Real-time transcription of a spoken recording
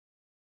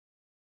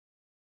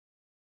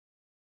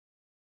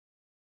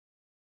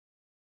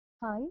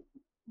Hi,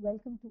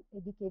 welcome to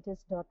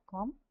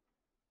educators.com.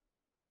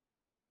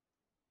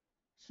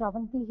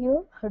 Shravanti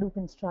here, Hadoop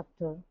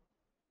instructor.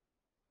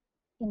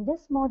 In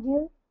this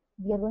module,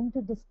 we are going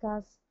to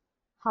discuss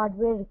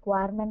hardware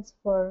requirements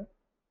for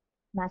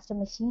master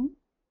machine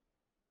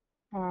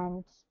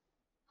and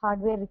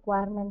hardware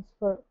requirements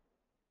for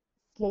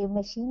slave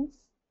machines,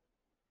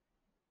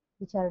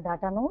 which are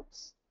data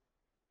nodes,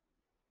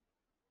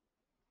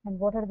 and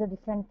what are the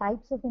different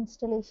types of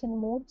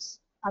installation modes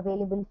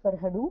available for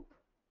Hadoop,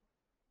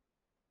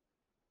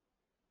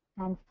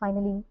 and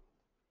finally,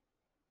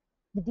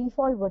 the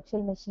default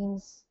virtual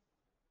machines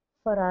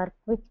for our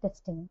quick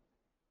testing.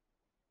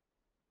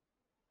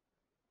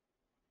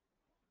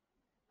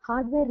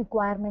 Hardware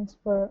requirements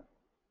for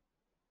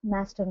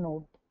master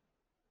node.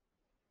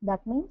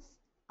 That means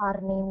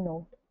our name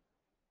node.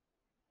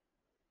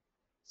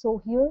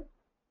 So here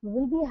we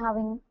will be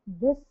having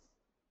this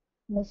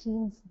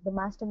machines, the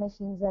master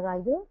machines are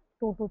either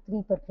 2 to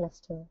 3 per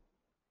cluster.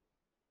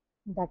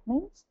 That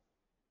means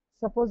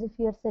suppose if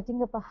you are setting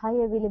up a high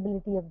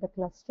availability of the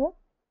cluster,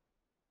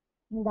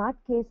 in that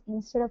case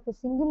instead of a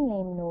single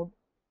name node,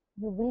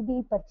 you will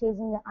be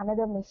purchasing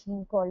another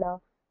machine called a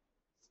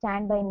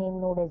standby name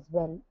node as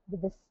well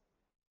with this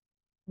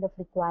kind of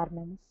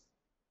requirements,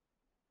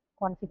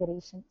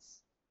 configurations.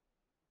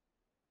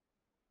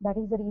 That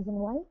is the reason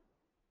why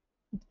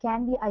it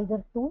can be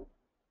either 2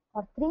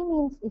 or 3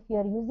 means if you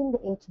are using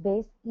the H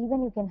base,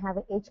 even you can have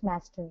a H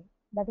master.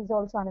 That is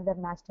also another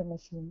master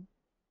machine.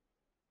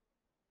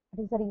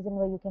 That is the reason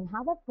why you can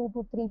have a 2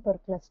 to 3 per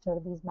cluster,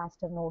 these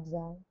master nodes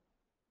are.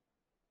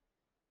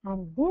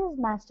 And these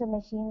master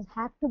machines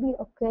have to be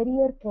a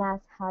carrier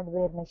class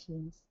hardware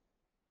machines.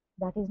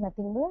 That is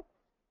nothing but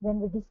when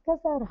we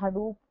discuss our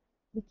Hadoop,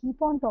 we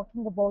keep on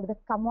talking about the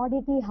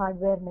commodity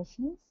hardware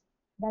machines.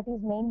 That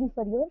is mainly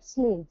for your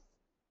slaves.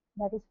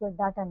 That is for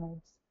data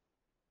nodes.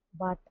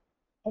 But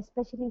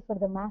especially for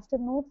the master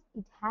nodes,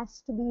 it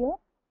has to be a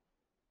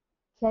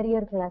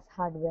carrier class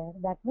hardware.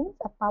 That means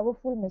a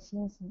powerful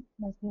machines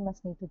we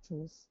must need to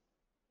choose.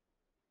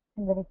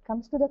 And when it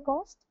comes to the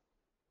cost,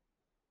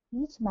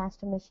 each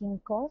master machine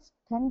costs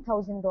 $10,000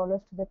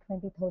 to the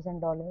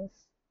 $20,000.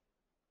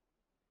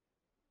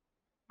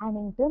 And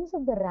in terms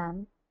of the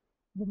RAM,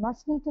 we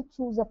must need to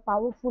choose a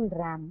powerful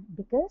RAM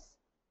because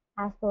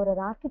as per our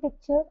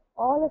architecture,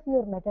 all of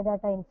your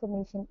metadata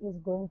information is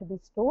going to be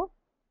stored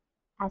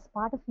as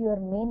part of your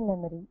main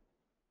memory.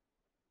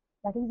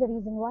 That is the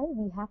reason why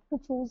we have to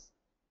choose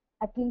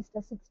at least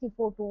a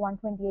 64 to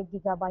 128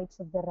 gigabytes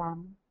of the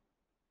RAM.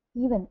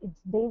 Even it's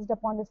based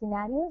upon the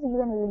scenarios,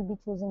 even we will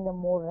be choosing the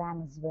more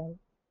RAM as well.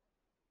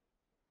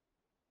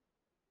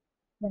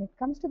 When it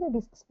comes to the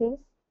disk space,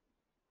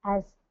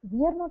 as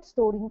we are not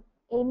storing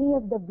any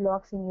of the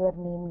blocks in your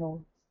name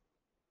nodes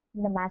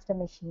in the master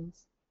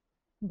machines,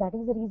 that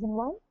is the reason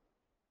why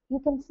you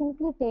can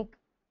simply take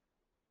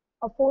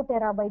a 4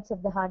 terabytes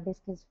of the hard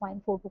disk is fine,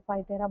 4 to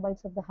 5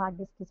 terabytes of the hard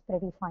disk is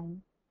pretty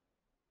fine.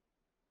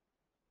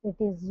 It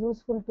is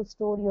useful to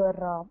store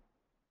your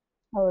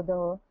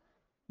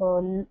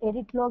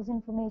edit logs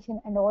information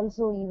and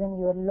also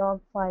even your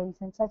log files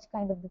and such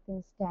kind of the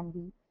things can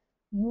be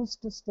used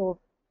to store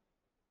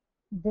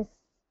this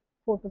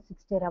 4 to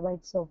 6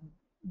 terabytes of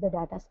the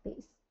data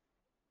space.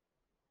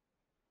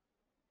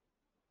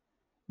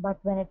 But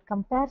when it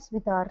compares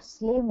with our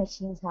slave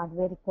machines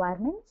hardware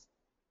requirements,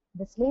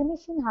 the slave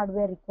machine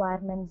hardware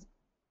requirements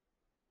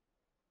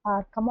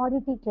are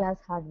commodity class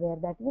hardware,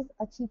 that is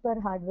a cheaper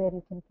hardware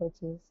you can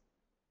purchase.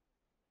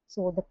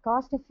 So the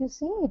cost, if you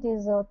see, it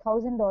is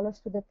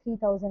 $1,000 to the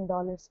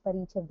 $3,000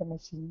 per each of the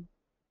machine.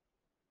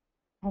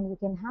 And you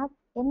can have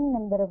any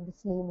number of the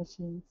slave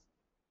machines.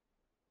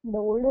 In the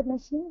older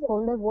machines,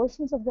 older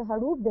versions of the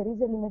Hadoop, there is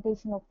a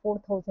limitation of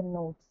 4,000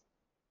 nodes.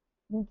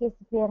 In case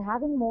if we are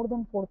having more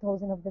than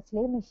 4,000 of the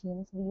slave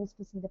machines, we used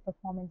to see the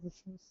performance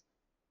issues.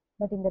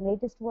 But in the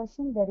latest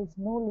version, there is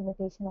no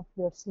limitation of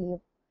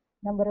your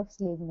number of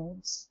slave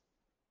nodes.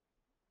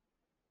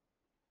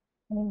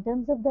 And in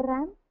terms of the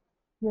RAM,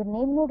 your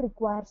name node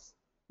requires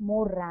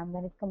more RAM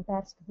when it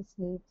compares to the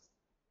slaves.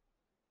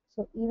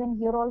 So even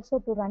here also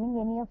to running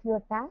any of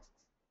your tasks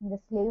in the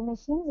slave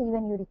machines,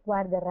 even you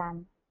require the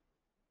RAM.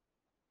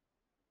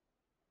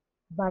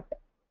 But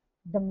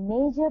the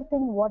major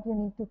thing what you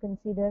need to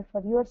consider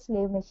for your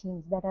slave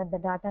machines that are the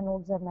data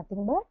nodes are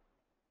nothing but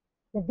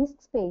the disk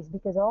space,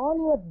 because all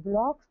your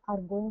blocks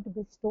are going to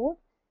be stored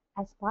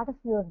as part of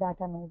your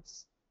data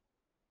nodes.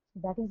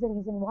 So that is the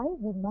reason why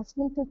we must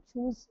need to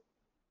choose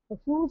a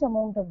huge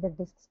amount of the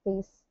disk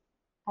space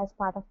as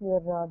part of your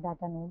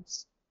data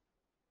nodes.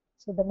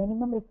 So the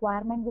minimum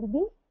requirement will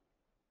be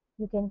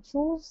you can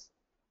choose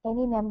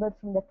any number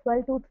from the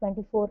 12 to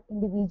 24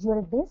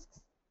 individual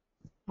disks,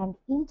 and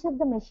each of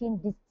the machine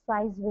disk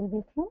size will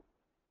be from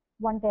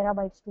 1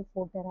 terabytes to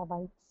 4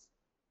 terabytes.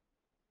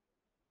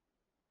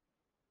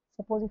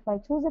 Suppose if I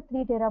choose a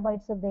 3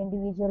 terabytes of the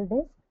individual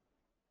disk,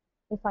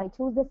 if I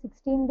choose the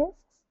 16 disks,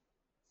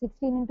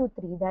 16 into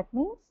 3, that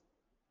means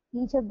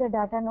each of the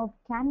data node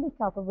can be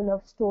capable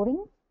of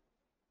storing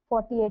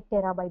 48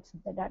 terabytes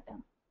of the data.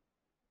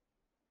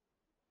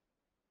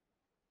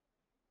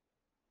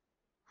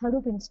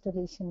 Hadoop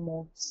installation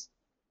modes.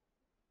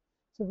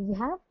 So we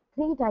have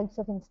three types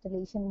of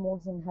installation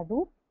modes in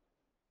Hadoop: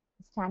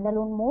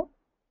 standalone mode,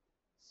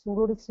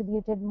 pseudo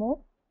distributed mode,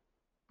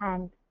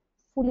 and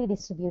fully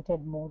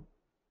distributed mode.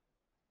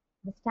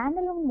 The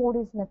standalone mode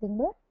is nothing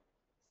but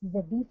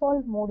the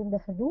default mode in the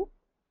Hadoop.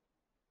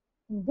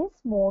 In this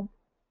mode,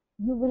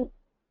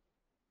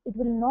 it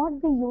will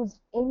not be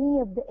used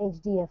any of the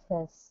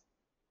HDFS.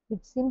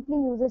 It simply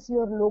uses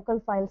your local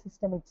file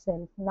system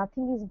itself.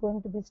 Nothing is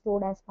going to be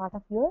stored as part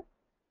of your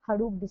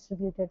Hadoop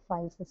distributed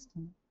file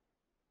system.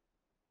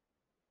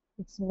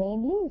 It's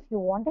mainly if you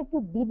wanted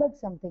to debug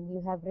something,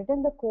 you have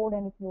written the code,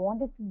 and if you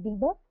wanted to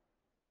debug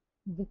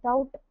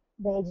without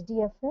the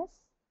HDFS,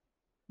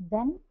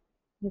 then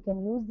you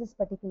can use this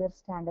particular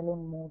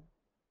standalone mode.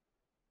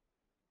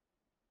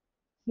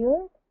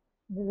 Here,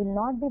 we will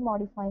not be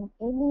modifying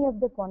any of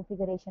the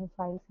configuration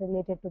files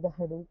related to the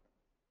Hadoop.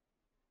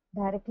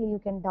 Directly you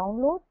can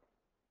download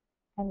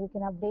and you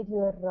can update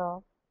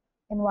your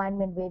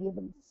environment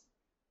variables.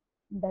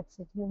 That's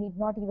it. You need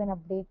not even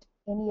update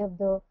any of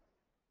the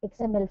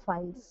XML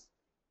files.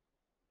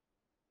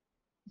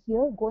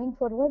 Here, going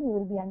forward, you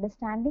will be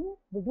understanding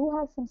we do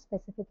have some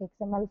specific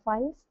XML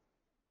files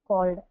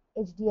called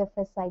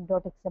hdfs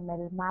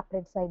site.xml,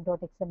 mapred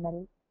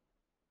site.xml,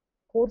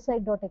 core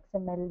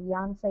site.xml,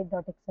 yarn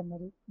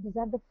site.xml. These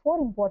are the 4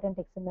 important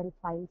XML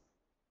files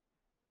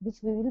which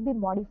we will be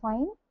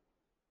modifying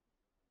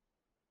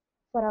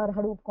for our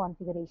Hadoop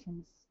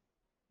configurations.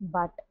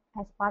 But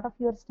as part of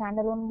your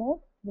standalone mode,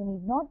 you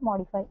need not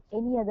modify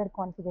any other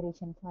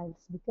configuration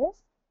files, because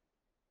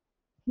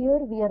here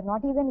we are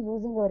not even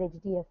using our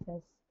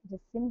HDFS.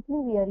 Just simply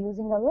we are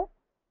using our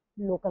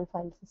local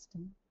file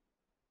system.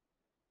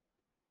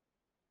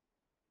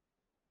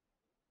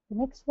 The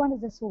next one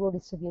is the pseudo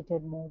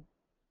distributed mode.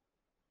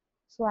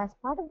 So as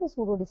part of the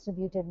pseudo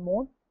distributed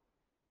mode,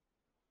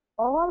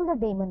 all the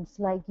daemons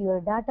like your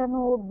data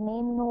node,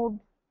 name node,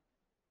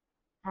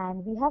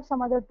 and we have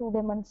some other 2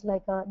 daemons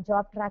like a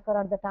job tracker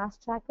or the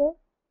task tracker,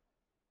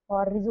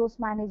 or resource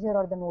manager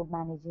or the node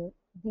manager.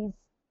 These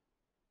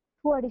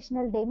 2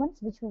 additional daemons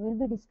which we will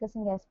be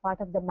discussing as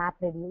part of the map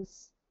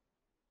reduce.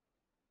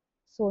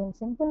 So in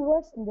simple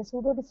words, in the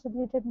pseudo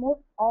distributed mode,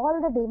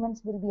 all the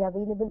daemons will be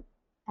available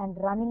and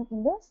running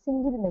in the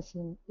single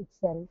machine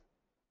itself.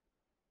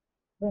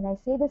 When I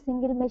say the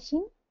single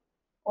machine,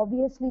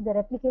 obviously the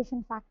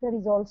replication factor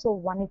is also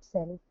 1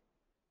 itself.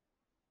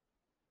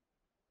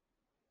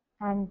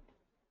 And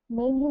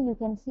mainly you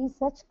can see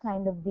such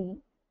kind of the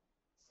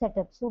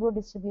setup, pseudo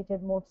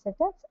distributed mode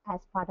setups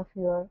as part of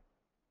your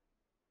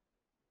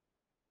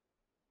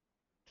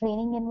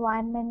training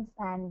environments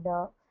and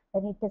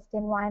any test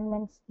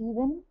environments,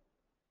 even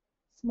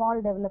small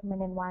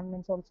development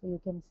environments also you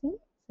can see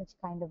such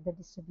kind of the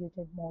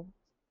distributed mode.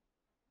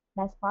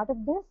 As part of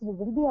this, you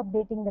will be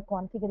updating the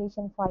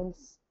configuration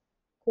files,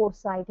 core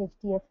site,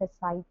 HDFS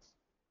site,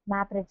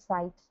 mapred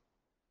site,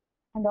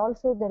 and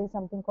also there is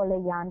something called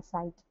a yarn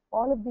site.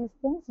 All of these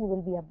things you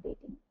will be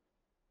updating.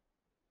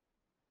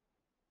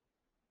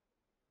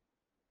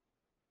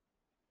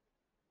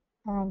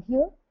 And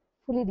here,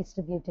 fully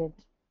distributed.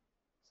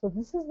 So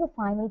this is the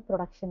final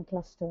production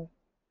cluster.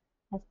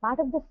 As part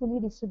of the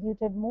fully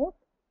distributed mode,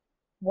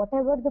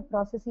 whatever the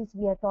processes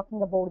we are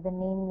talking about, the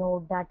name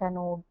node, data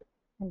node,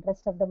 and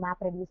rest of the map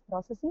reduce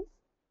processes,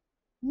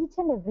 each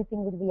and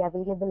everything will be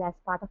available as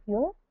part of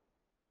your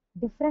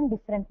different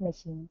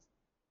machines.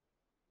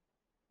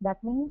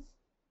 That means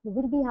you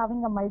will be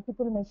having a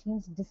multiple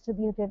machines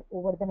distributed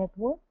over the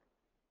network,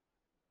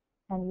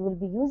 and you will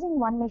be using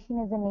one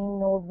machine as a name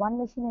node, one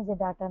machine as a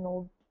data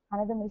node,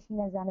 another machine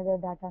as another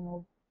data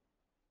node.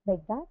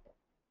 Like that,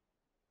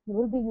 you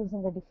will be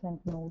using the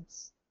different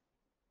nodes,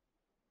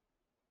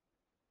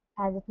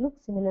 as it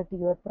looks similar to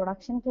your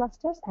production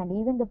clusters and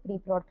even the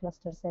pre-prod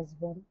clusters as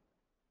well.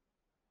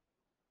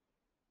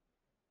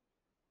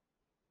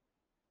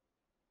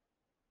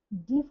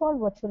 Default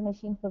virtual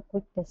machine for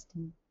quick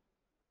testing.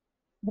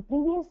 The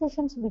previous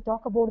sessions we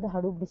talk about the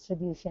Hadoop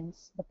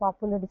distributions. The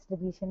popular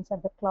distributions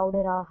are the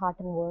Cloudera,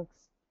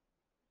 Hortonworks.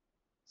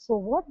 So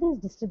what these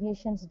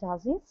distributions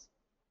does is,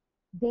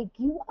 they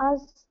give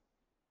us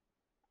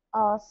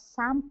a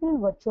sample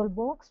virtual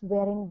box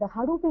wherein the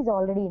Hadoop is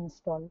already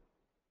installed.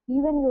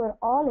 Even your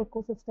all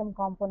ecosystem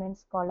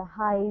components called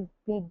Hive,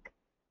 Pig,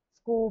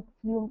 Scope,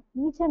 Flume,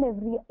 each and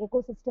every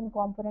ecosystem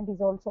component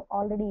is also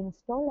already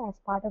installed as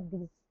part of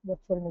these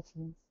virtual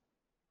machines.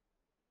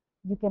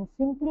 You can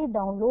simply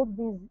download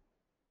these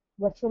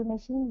virtual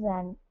machines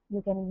and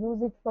you can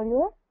use it for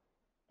your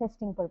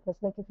testing purpose.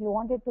 Like if you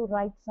wanted to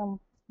write some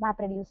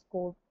MapReduce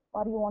code,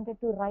 or you wanted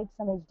to write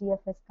some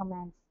HDFS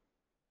commands,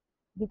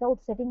 without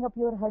setting up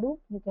your Hadoop,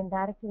 you can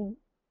directly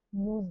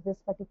use this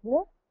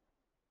particular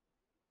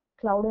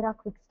Cloudera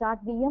Quick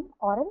Start VM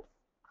or else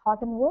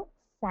Hortonworks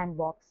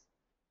Sandbox.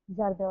 These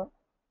are the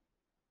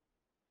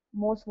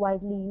most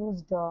widely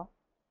used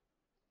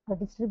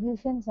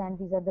distributions, and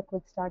these are the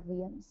Quick Start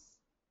VMs.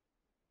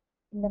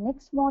 In the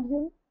next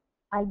module,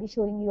 I'll be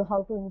showing you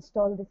how to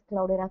install this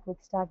Cloudera Quick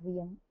Start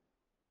VM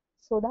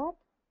so that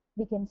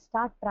we can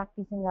start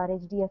practicing our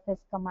HDFS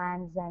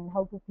commands and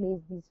how to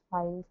place these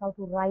files, how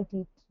to write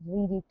it,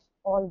 read it,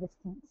 all these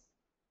things.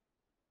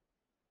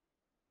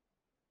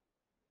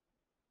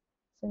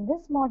 So in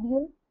this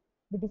module,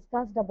 we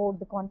discussed about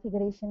the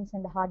configurations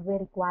and the hardware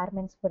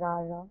requirements for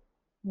our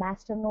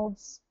master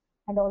nodes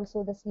and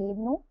also the slave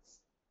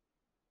nodes.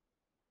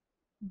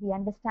 We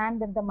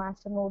understand that the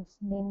master node's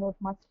name node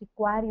must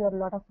require your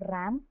lot of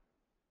RAM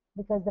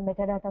because the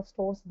metadata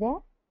stores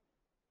there,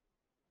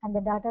 and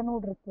the data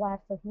node requires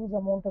a huge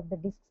amount of the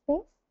disk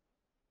space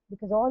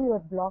because all your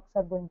blocks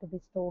are going to be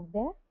stored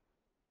there.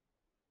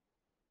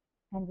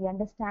 And we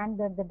understand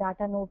that the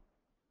data node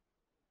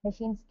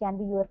machines can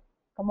be your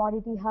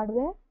commodity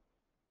hardware.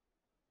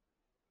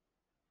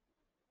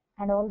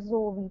 And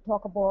also we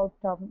talk about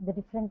the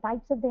different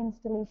types of the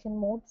installation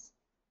modes.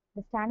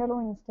 The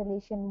standalone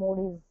installation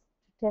mode is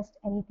to test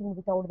anything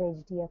without the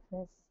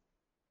HDFS.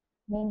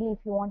 Mainly if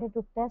you wanted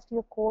to test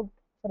your code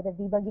for the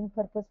debugging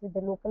purpose with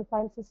the local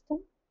file system,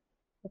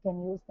 you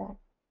can use that.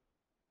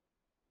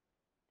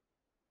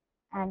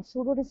 And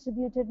pseudo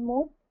distributed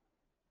mode,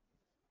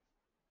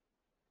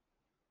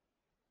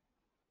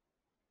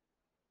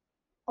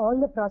 all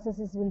the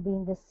processes will be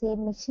in the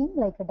same machine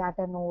like a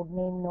data node,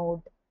 name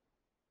node,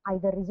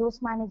 either resource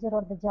manager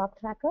or the job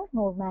tracker,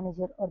 node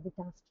manager or the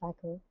task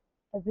tracker,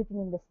 everything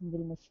in the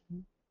single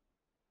machine.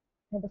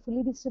 Now the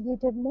fully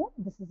distributed mode,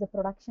 this is a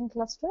production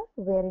cluster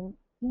wherein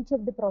each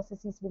of the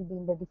processes will be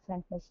in the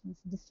different machines,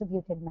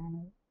 distributed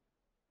manner.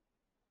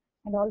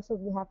 And also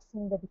we have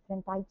seen the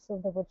different types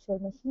of the virtual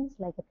machines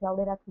like a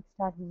Cloudera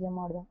Quickstart VM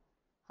or the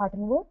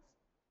Hortonworks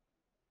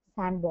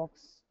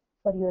sandbox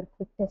for your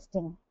quick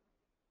testing.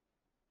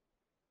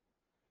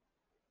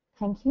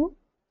 Thank you.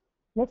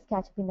 Let's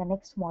catch up in the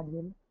next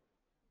module.